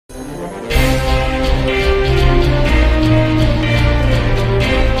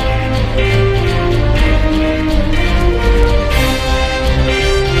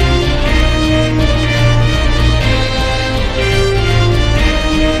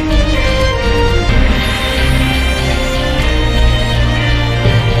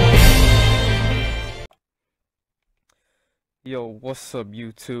What's up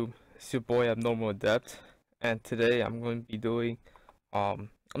YouTube? It's your boy AbnormalAdept, and today I'm going to be doing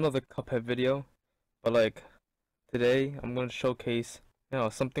another Cuphead video, but like today I'm going to showcase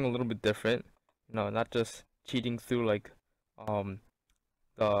something a little bit different, not just cheating through like um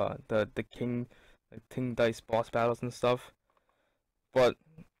the king dice boss battles and stuff. But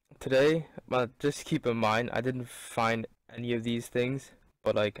today, just keep in mind I didn't find any of these things,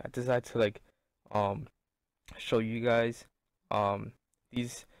 but like I decided to um show you guys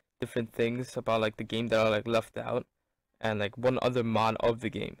these different things about like the game that are like left out, and like one other mod of the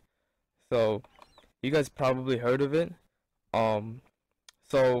game. So you guys probably heard of it. um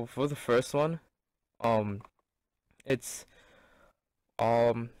so for the first one, um it's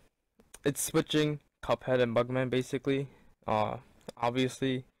um it's switching Cuphead and Mugman basically.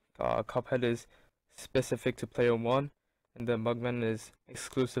 Obviously, Cuphead is specific to player 1, and then Mugman is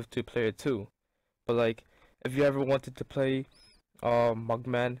exclusive to player 2. But like, if you ever wanted to play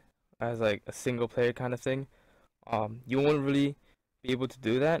Mugman as like a single player kind of thing, you won't really be able to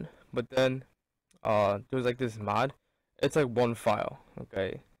do that. But then there's like this mod. It's like one file.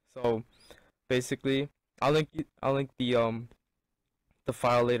 Okay, so basically, I'll link the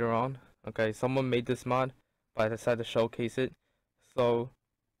file later on. Okay, someone made this mod, but I decided to showcase it. So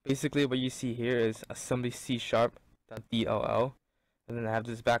basically, what you see here is assembly C#.dll, and then I have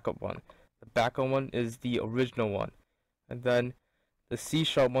this backup one. The backup one is the original one, and then the C#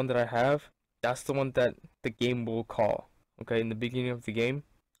 one that I have, that's the one that the game will call. Okay, in the beginning of the game.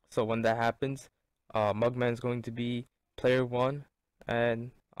 So when that happens, Mugman is going to be player 1,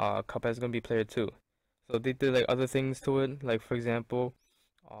 and Cuphead is going to be player 2. So they did like other things to it, like for example,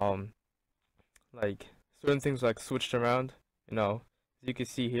 like certain things like switched around. As you can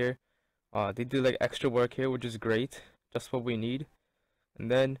see here, they did like extra work here, which is great, just what we need. And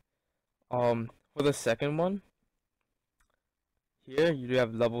then for the second one, here you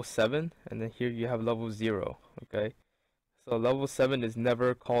have level 7, and then here you have level 0. Okay, so level 7 is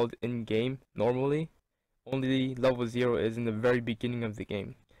never called in game normally. Only level 0 is in the very beginning of the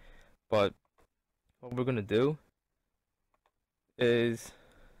game. But what we're gonna do is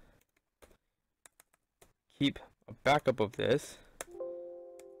keep a backup of this.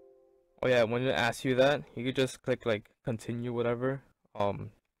 Oh yeah, when it asks you that, you could just click like continue, whatever. You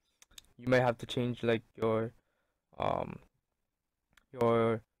might have to change like your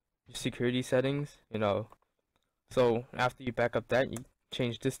security settings, So after you back up that, you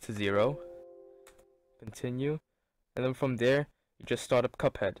change this to 0, continue, and then from there you just start up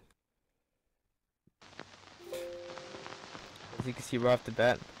Cuphead. As you can see right off the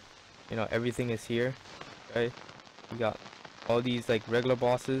bat, everything is here. Okay, you got all these like regular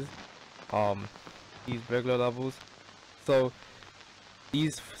bosses, these regular levels. So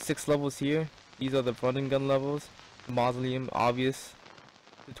these 6 levels here, these are the running gun levels. The mausoleum, obvious.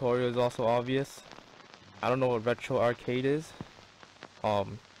 Tutorial is also obvious. I don't know what retro arcade is.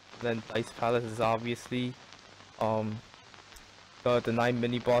 Then Dice Palace is obviously the 9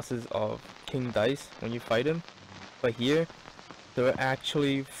 mini bosses of King Dice when you fight him. But here there are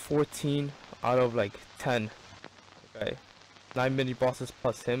actually 14 out of like 10. Okay, 9 mini bosses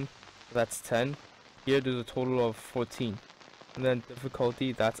plus him, so that's 10. Here there's a total of 14. And then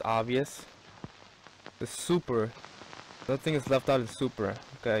difficulty, that's obvious. The super, nothing is left out in super.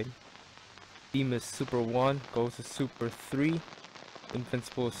 Okay, Beam is super 1, goes to super 3,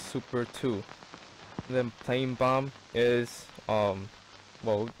 Invincible is super 2. And then Plane Bomb is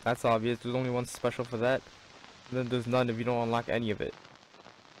well, that's obvious. There's only one special for that. And then there's none if you don't unlock any of it.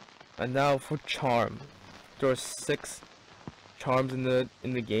 And now for charm, there are 6 charms in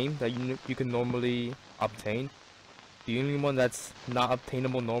the game that you can normally obtain. The only one that's not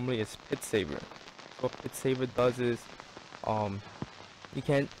obtainable normally is Pit Saber. So what Pit Saber does is you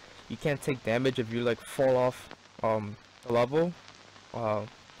can't take damage if you like fall off the level.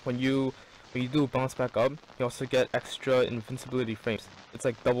 When you do bounce back up, you also get extra invincibility frames. It's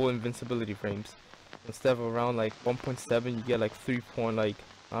like double invincibility frames. Instead of around like 1.7, you get like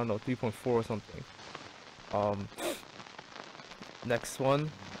 3.4 or something. Next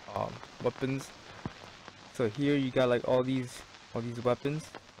one, weapons. So here you got like all these weapons,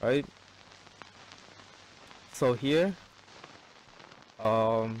 right? So here,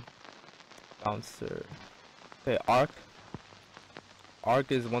 bouncer. Okay, arc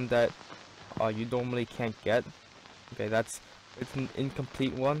is one that you normally can't get. Okay, it's an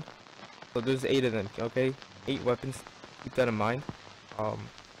incomplete one. So there's 8 of them. Okay, 8 weapons. Keep that in mind.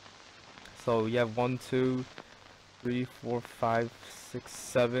 So you have 1, 2, 3, 4, 5, 6,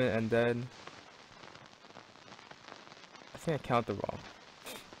 7, and then I think I counted wrong.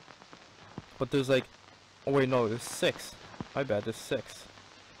 But there's like, oh wait, no, there's 6. My bad, there's 6.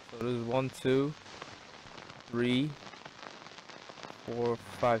 So there's 1, 2, 3, 4,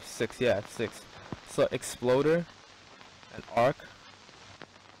 5, 6. Yeah, 6. So Exploder and Arc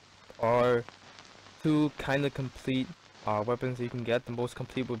are two kind of complete weapons that you can get. The most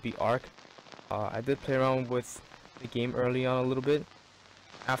complete would be Arc. I did play around with the game early on a little bit.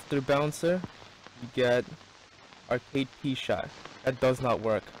 After Bouncer, you get Arcade P-Shot. That does not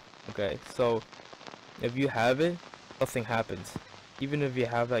work. Okay, so if you have it, nothing happens. Even if you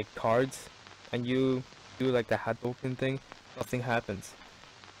have like cards and you do like the Hadouken thing, nothing happens.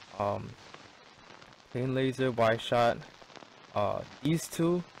 Pain Laser, Wide Shot. These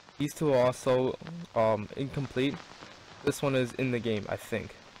two are also incomplete. This one is in the game, I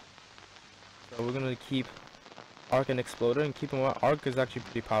think. So we're gonna keep Arc and Exploder, and keep in mind Arc is actually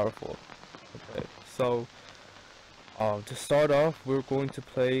pretty powerful. Okay, so to start off, we're going to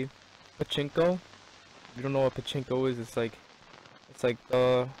play Pachinko. If you don't know what Pachinko is, it's like I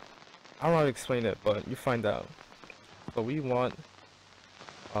don't know how to explain it, but you find out. So we want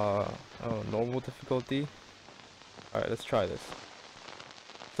normal difficulty. Alright, let's try this.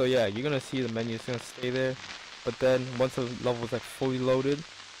 So yeah, you're gonna see the menu is gonna stay there, but then once the level is like fully loaded,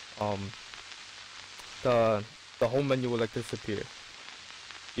 the whole menu will like disappear.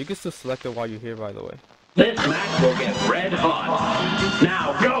 You can still select it while you're here, by the way. This match will get red hot.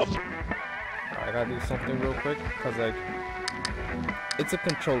 Now go! Alright, I gotta do something real quick, cause like it's a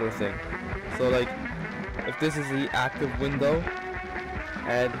controller thing. So like if this is the active window,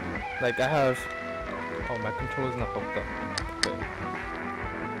 and like I have, oh, my controller's not hooked up. Okay.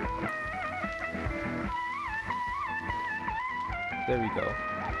 There we go.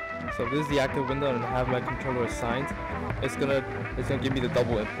 So if this is the active window and I have my controller assigned, it's gonna give me the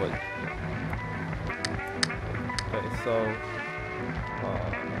double input. Okay, so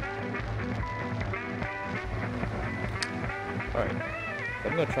alright, so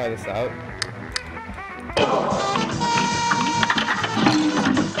I'm gonna try this out.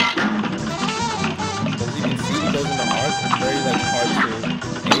 As you can see, it goes in the Arc. It's very like hard to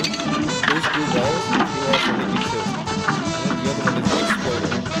aim. Those blue balls will also hit you too. And the other one is the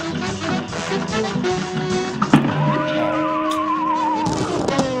Exploder.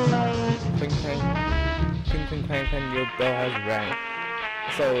 Ping ping pang pang, your bell has rang.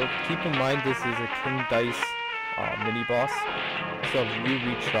 So keep in mind this is a King Dice mini boss. So if you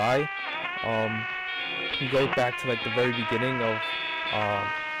retry, you go back to like the very beginning of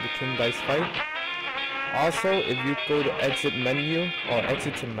the King Dice fight. Also, if you go to exit menu or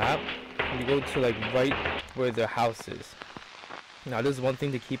exit to map, you go to like right where their house is. Now there's one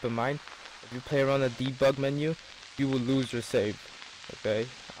thing to keep in mind. If you play around the debug menu, you will lose your save. Okay,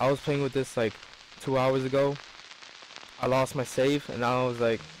 I was playing with this like 2 hours ago. I lost my save and I was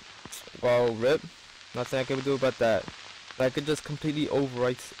like, well, rip, nothing I can do about that. I could just completely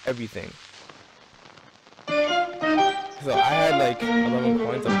overwrite everything. So I had like 11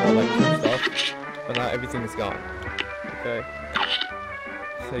 coins, I bought like some stuff, but now everything is gone. Okay,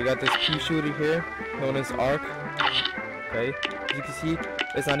 so you got this pea shooter here, known as Arc. Okay, as you can see,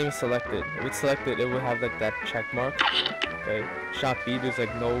 it's not even selected. If it's selected, it would have like that check mark. Okay, shot B, there's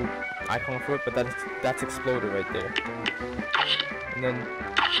like no icon for it, but that's Exploder right there. And then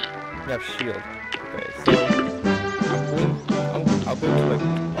you have shield. Okay, so I'll go to like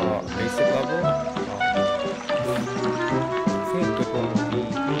basic level. I think a good one would be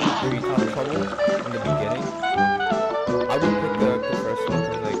 3 Top Trouble in the beginning. I would pick the first one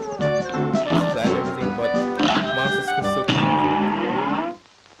because like flat and everything, but monsters can still come.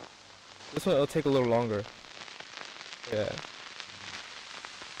 This one it'll take a little longer. Yeah.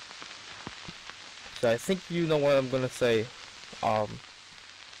 So I think you know what I'm gonna say.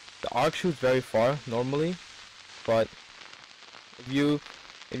 The Arc shoots very far normally, but if you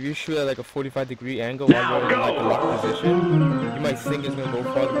shoot at like a 45-degree angle while you're in like a locked position, you might think it's gonna go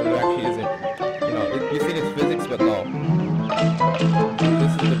farther, but it actually isn't. You know, you think it's physics, but no.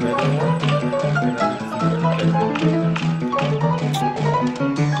 This is the regular one.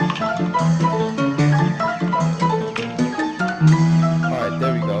 Alright,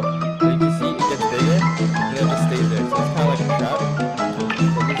 there we go. So you can see it gets bigger, and then it just stays there. So it's kind of like a trap. So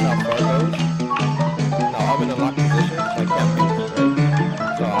this is how far it goes. Now I'm in a locked position, so I can't move, right?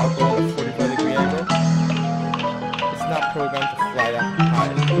 So I'll go at a 45-degree angle. It's not programmed to fly that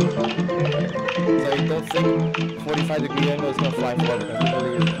high. So you don't think 45-degree angle is going to fly farther, because it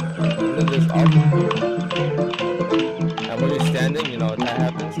really isn't. And then there's up. And when you're standing, you know, that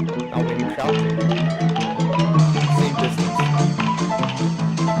happens. Now when you crouch, same distance.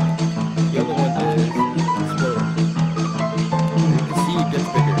 The other one is Exploder. You can see it gets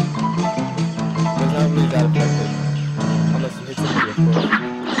bigger. But it's not really that effective. On the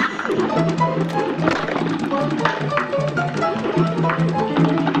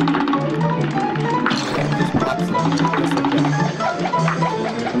It just pops up, just like that.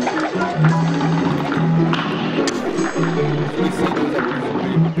 As you can see, there's like this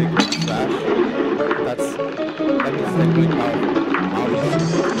really big red flash. That means it's like really powerful,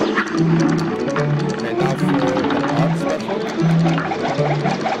 obviously. Okay, now for the arc special.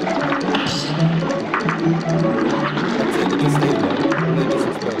 That's it. It just stays there, and then it just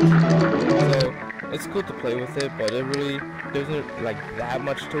explodes. So it's cool to play with it, but it really there isn't like that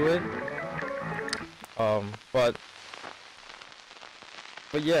much to it.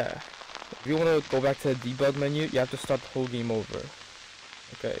 But yeah, if you want to go back to the debug menu, you have to start the whole game over.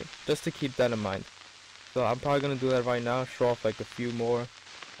 Okay, just to keep that in mind. So I'm probably gonna do that right now. Show off like a few more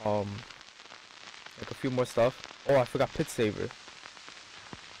stuff. Oh, I forgot Pit Saver.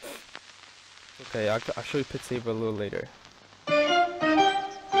 Okay, I'll show you Pit Saver a little later. Alright,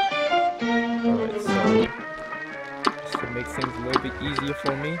 so just to make things a little bit easier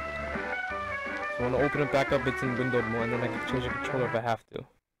for me, so I want to open it back up. It's in windowed mode, and then I can change the controller if I have to.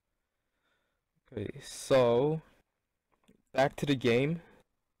 Okay, so back to the game.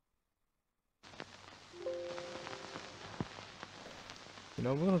 You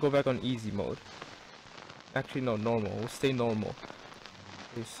know, we're gonna go back on easy mode. Actually, no, normal. We'll stay normal.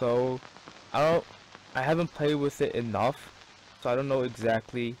 Okay, so I haven't played with it enough, so I don't know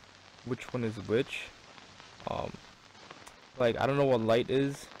exactly which one is which. Like I don't know what light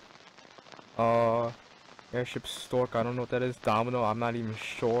is. Airship Stork, I don't know what that is. Domino, I'm not even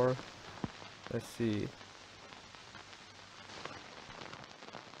sure. Let's see.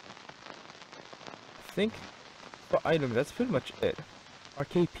 I think for item, that's pretty much it.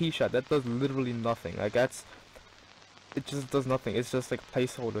 Arcade P shot, that does literally nothing. Like it just does nothing. It's just like a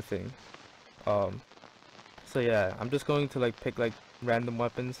placeholder thing. So yeah, I'm just going to like pick like random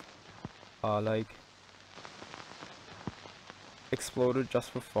weapons. Like Exploder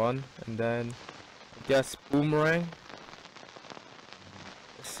just for fun, and then I guess Boomerang.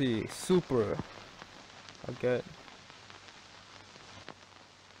 Let's see, Super. I'll get.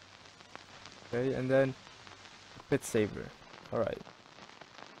 Okay, and then Pit Saver. Alright.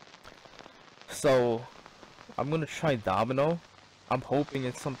 So I'm gonna try Domino. I'm hoping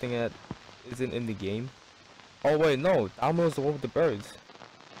it's something that isn't in the game. Oh wait, no, Domino's the one with the birds.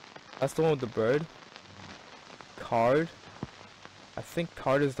 That's the one with the bird. Card. I think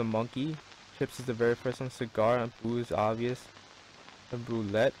Card is the monkey. Chips is the very first one. Cigar, and Boo is obvious. And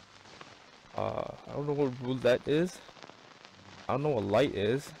Roulette. I don't know what Roulette is. I don't know what Light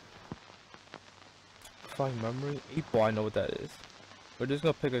is. Fine Memory. 8-Ball, I know what that is. We're just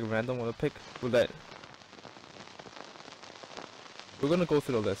gonna pick a random one. We'll pick Roulette. We're gonna go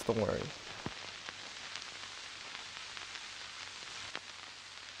through the list, don't worry.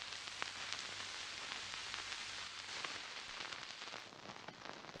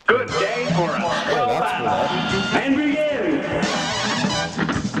 Good day for a Oh, that's Roulette. and begin.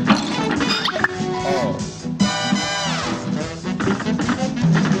 Oh.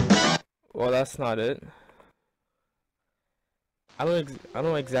 Well, that's not it. I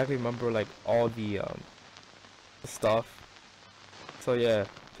don't exactly remember like all the stuff. So yeah,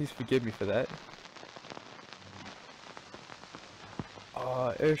 please forgive me for that.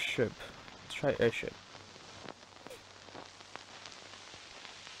 Airship. Let's try airship.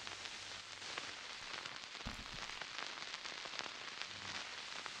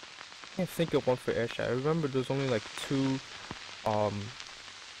 I can't think of one for airship. I remember there's only like two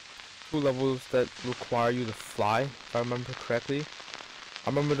levels that require you to fly, if I remember correctly. I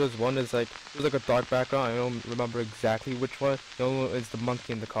remember there's one is like there's like a dark background. I don't remember exactly which one. The only one is the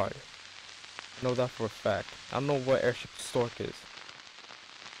monkey in the card. I know that for a fact. I don't know what airship Stork is.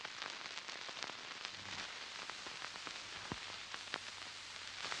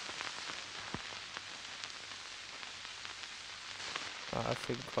 That's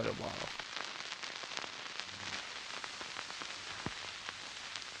taking quite a while.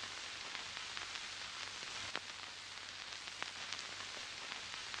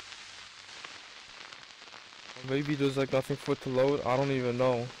 Maybe there's like nothing for it to load. I don't even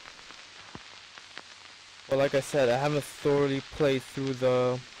know. But like I said, I haven't thoroughly played through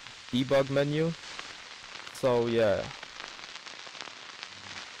the debug menu. So yeah.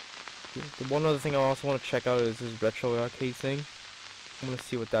 The one other thing I also want to check out is this retro arcade thing. I'm gonna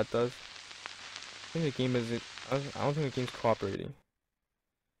see what that does. I think the game isn't. I don't think the game's cooperating.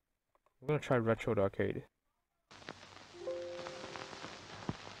 I'm gonna try retro arcade.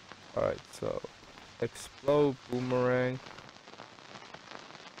 Alright, so explode, boomerang,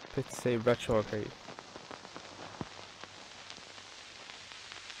 let's say retro arcade.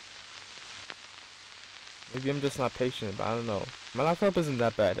 Maybe I'm just not patient, but I don't know. My laptop isn't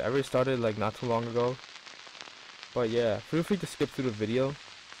that bad. I already started like not too long ago. But yeah, feel free to skip through the video.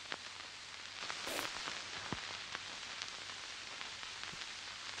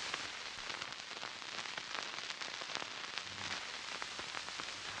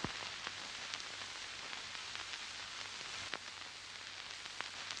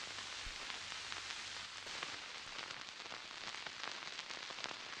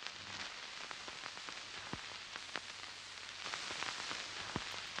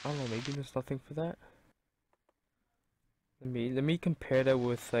 I don't know, maybe there's nothing for that. Let me compare that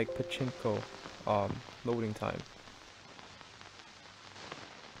with like pachinko loading time.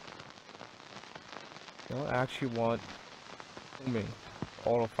 You know, I actually want zooming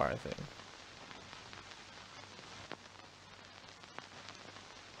auto fire thing.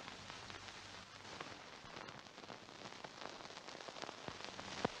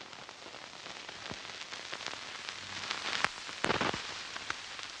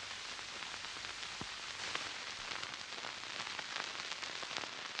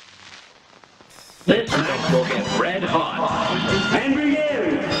 This match will get red hot. And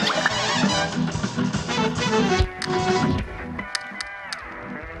begin!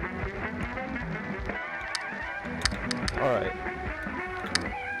 Alright.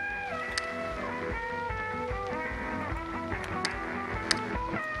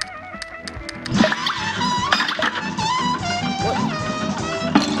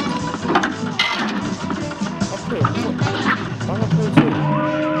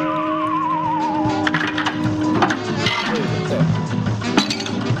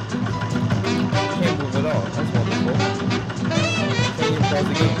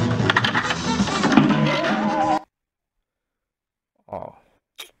 Oh.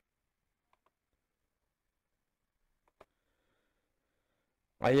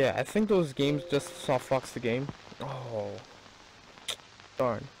 Yeah, I think those games just softbox the game. Oh.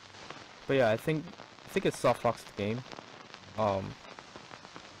 Darn. But yeah, I think it softbox the game.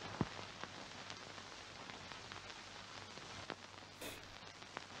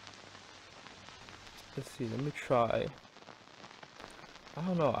 Let's see, let me try. I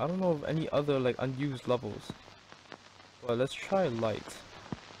don't know of any other like unused levels. Well, let's try light.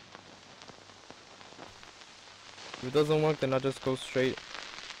 If it doesn't work, then I'll just go straight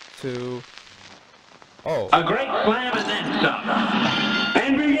to... Oh. A great slam and then some.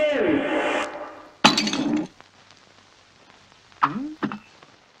 And begin!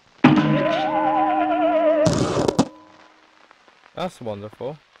 That's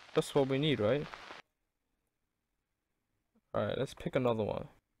wonderful. That's what we need, right? Alright, let's pick another one.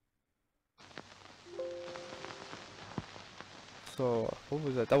 So, what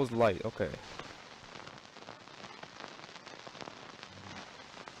was that? That was light, okay.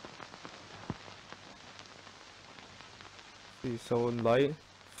 See, so in light,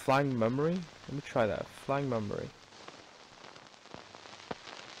 flying memory? Let me try that. Flying memory.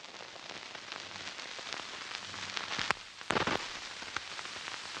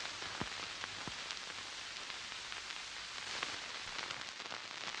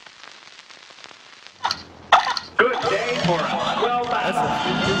 Good day for us. Well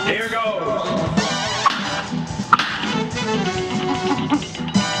done. Here goes.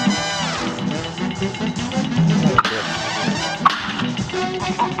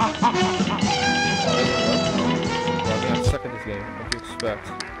 I'm stuck in this game. What do you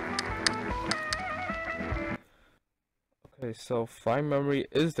expect? Okay, so flying memory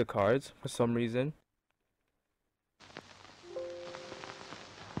is the cards for some reason.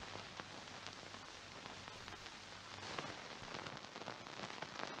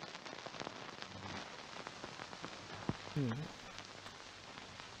 I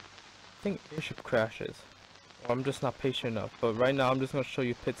think airship crashes. Or I'm just not patient enough. But right now I'm just gonna show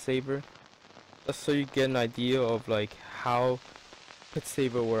you Pit Saber, just so you get an idea of like how Pit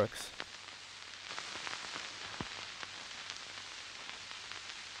Saber works.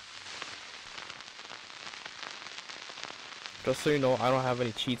 Just so you know, I don't have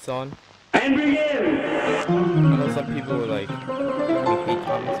any cheats on. And begin! I know some people like hate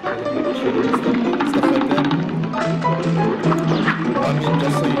comments because of like cheating and stuff like that. But I mean,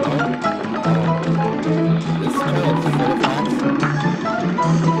 just so you know, it's kind of full of hacks.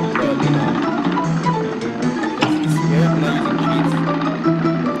 But you know, it's here, I'm not using cheats.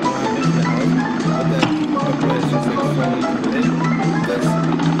 I'm making it hard. But then, Cuphead is just like slowly committed. It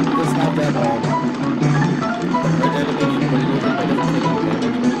does have that red enemy when you move it, but it doesn't take any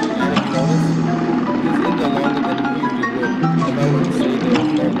damage. And if you notice, it's in the longer than you usually would. If I were to stay there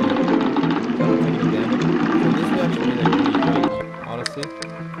normally, I don't take any damage. So this is actually like really great, honestly.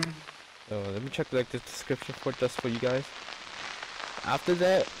 So let me check like the description for just for you guys. After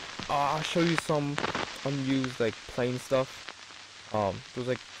that, I'll show you some unused like plain stuff. There's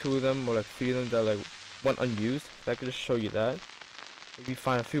like 2 of them or like 3 of them that like went unused. So I could just show you that. Maybe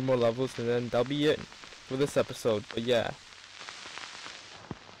find a few more levels and then that'll be it for this episode. But yeah.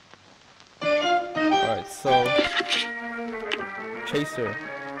 Alright, so Chaser.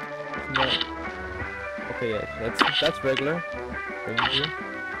 Okay, yeah, that's regular. Ranger.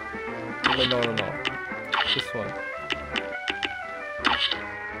 Wait, no. This one.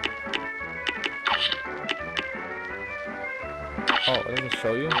 Oh, it doesn't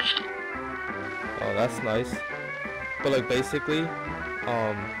show you? Oh, that's nice. But like basically,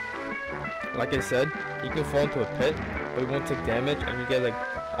 like I said, you can fall into a pit, but you won't take damage, and you get like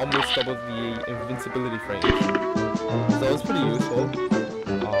almost double the invincibility frames. So it's pretty useful.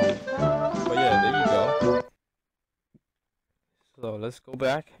 But yeah, there you go. So let's go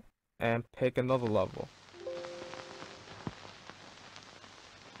back and pick another level.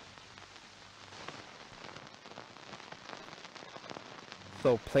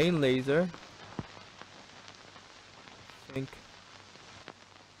 So plain laser. I'm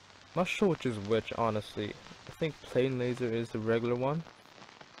not sure which is which, honestly. I think plain laser is the regular one.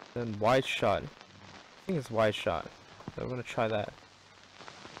 Then wide shot. I think it's wide shot. So we're gonna try that.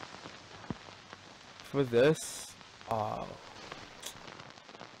 For this, forgot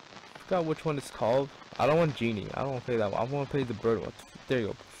which one it's called. I don't want genie. I don't want to play that one. I want to play the bird one. There you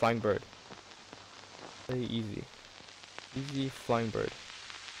go, flying bird. Very easy. Easy flying bird.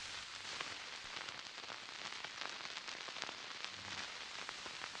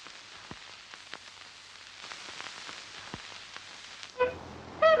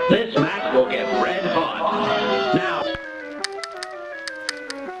 This match will get red hot. Now.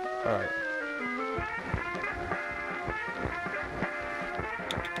 Alright.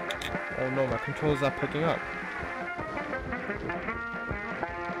 Oh no, my controller's not picking up.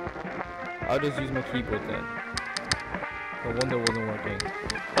 I'll just use my keyboard then. No wonder it wasn't working.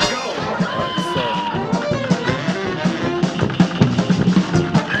 Alright, so.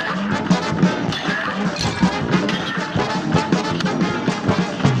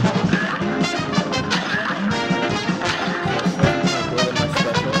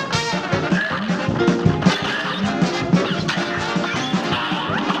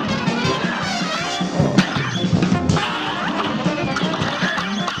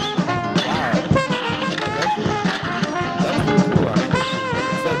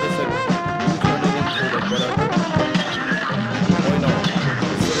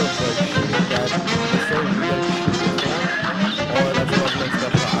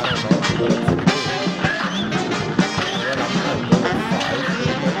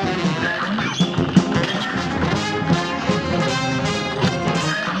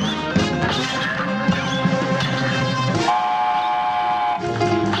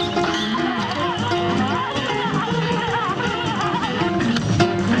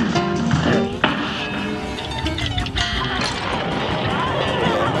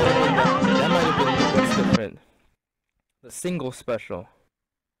 Single special.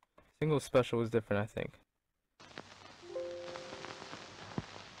 Single special was different, I think.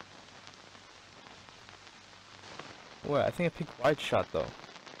 Wait, I think I picked wide shot though. I'm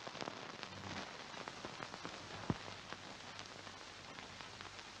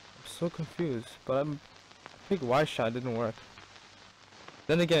so confused, but I picked wide shot, it didn't work.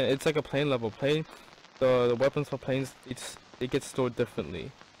 Then again, it's like a plane level. Plane, the weapons for planes, they get stored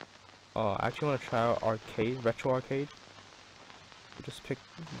differently. I actually want to try out arcade, retro arcade. Just pick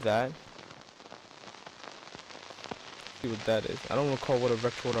that. See what that is. I don't recall what a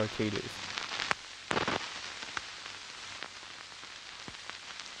retro arcade is.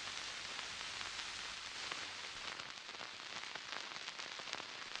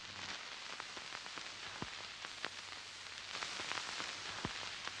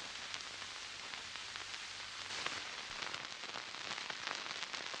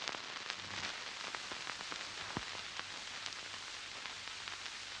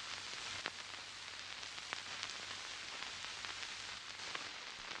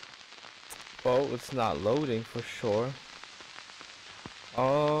 Well, it's not loading for sure.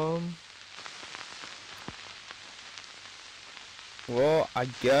 Well, I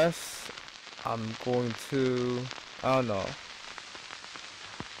guess I'm going to, I don't know.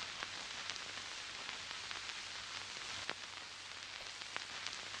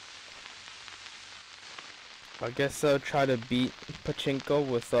 I guess I'll try to beat Pachinko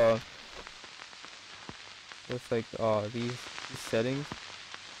with like these settings,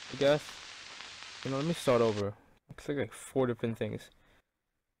 I guess. You know, let me start over. Looks like 4 different things.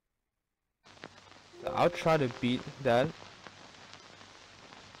 I'll try to beat that.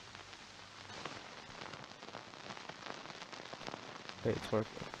 Okay, it's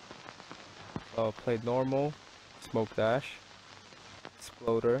working. So I'll play normal, smoke dash,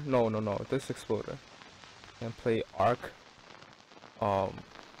 exploder. No, this exploder. And play arc. And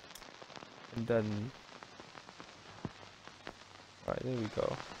then. Alright, there we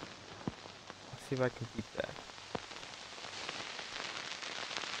go. Let's see if I can beat that.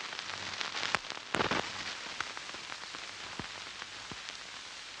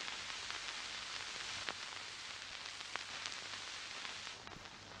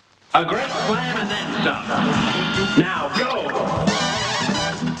 A great slam and then some. Now go.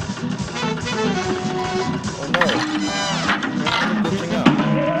 Oh no. I'm glitching out.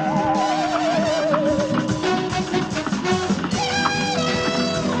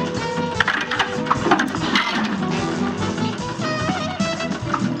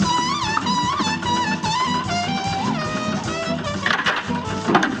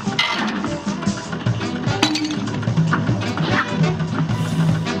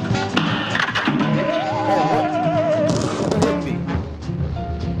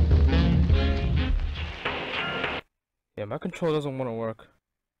 Yeah, my control doesn't want to work.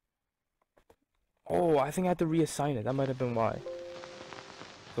 Oh, I think I had to reassign it. That might have been why.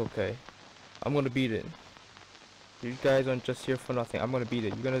 It's okay. I'm gonna beat it. You guys aren't just here for nothing. I'm gonna beat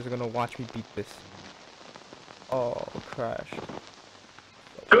it. You guys are gonna watch me beat this. Oh, crash.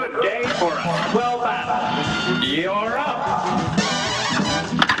 Good day for a 12 battle. You're up.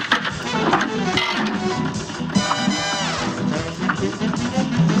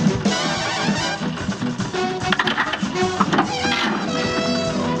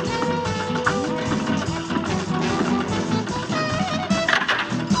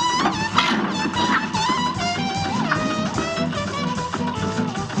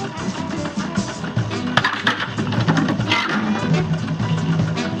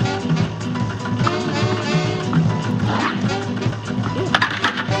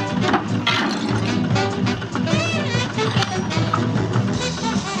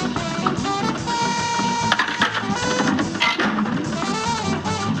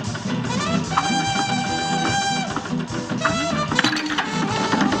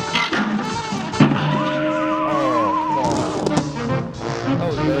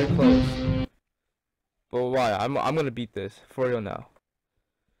 But why? I'm gonna beat this for real now.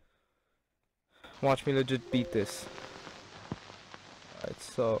 Watch me legit beat this. Alright,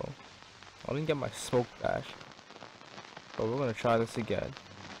 so I didn't get my smoke dash, but we're gonna try this again.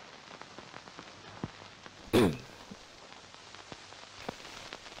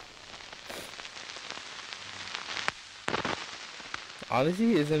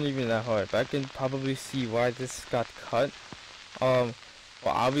 Honestly, it isn't even that hard, but I can probably see why this got cut. Well,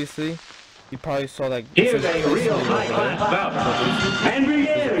 obviously, you probably saw like Here's a real high-class bout. And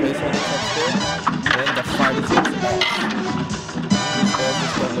begin. and then the fight is off. This ball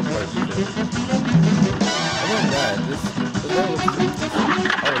just don't look like either. Other than that, this ball looks pretty decent.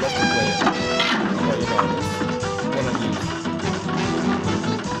 I would love to play it, but you know, it's one of these.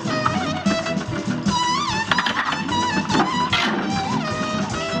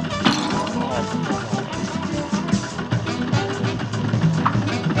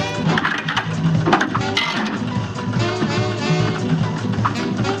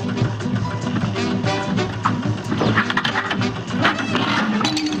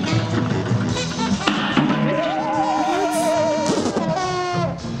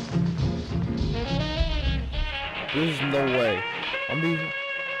 There's no way.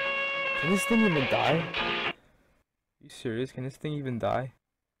 Can this thing even die? Are you serious? Can this thing even die?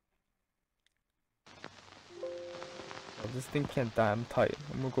 Oh, this thing can't die. I'm tight.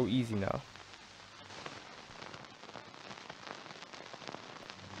 I'm gonna go easy now.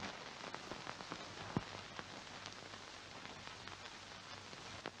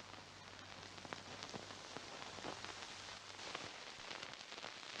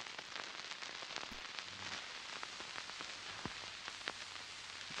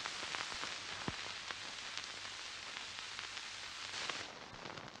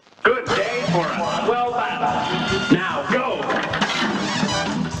 Good day for a 12 battle. Now go.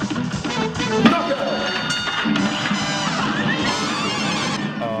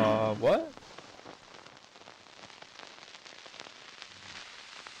 What?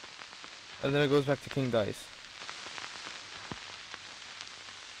 And then it goes back to King Dice.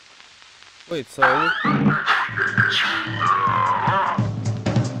 Wait, so I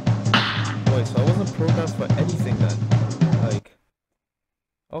wasn't programmed for anything then. Like,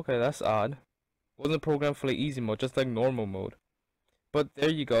 okay, that's odd. Wasn't programmed for like easy mode, just like normal mode. But there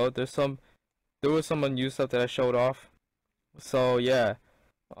you go. There's some there was some unused stuff that I showed off. So yeah,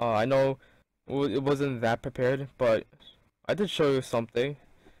 I know it wasn't that prepared, but I did show you something.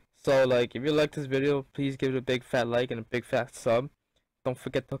 So like, if you like this video, please give it a big fat like and a big fat sub. Don't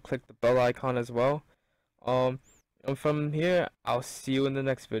forget to click the bell icon as well. And from here, I'll see you in the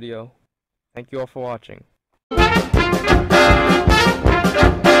next video. Thank you all for watching.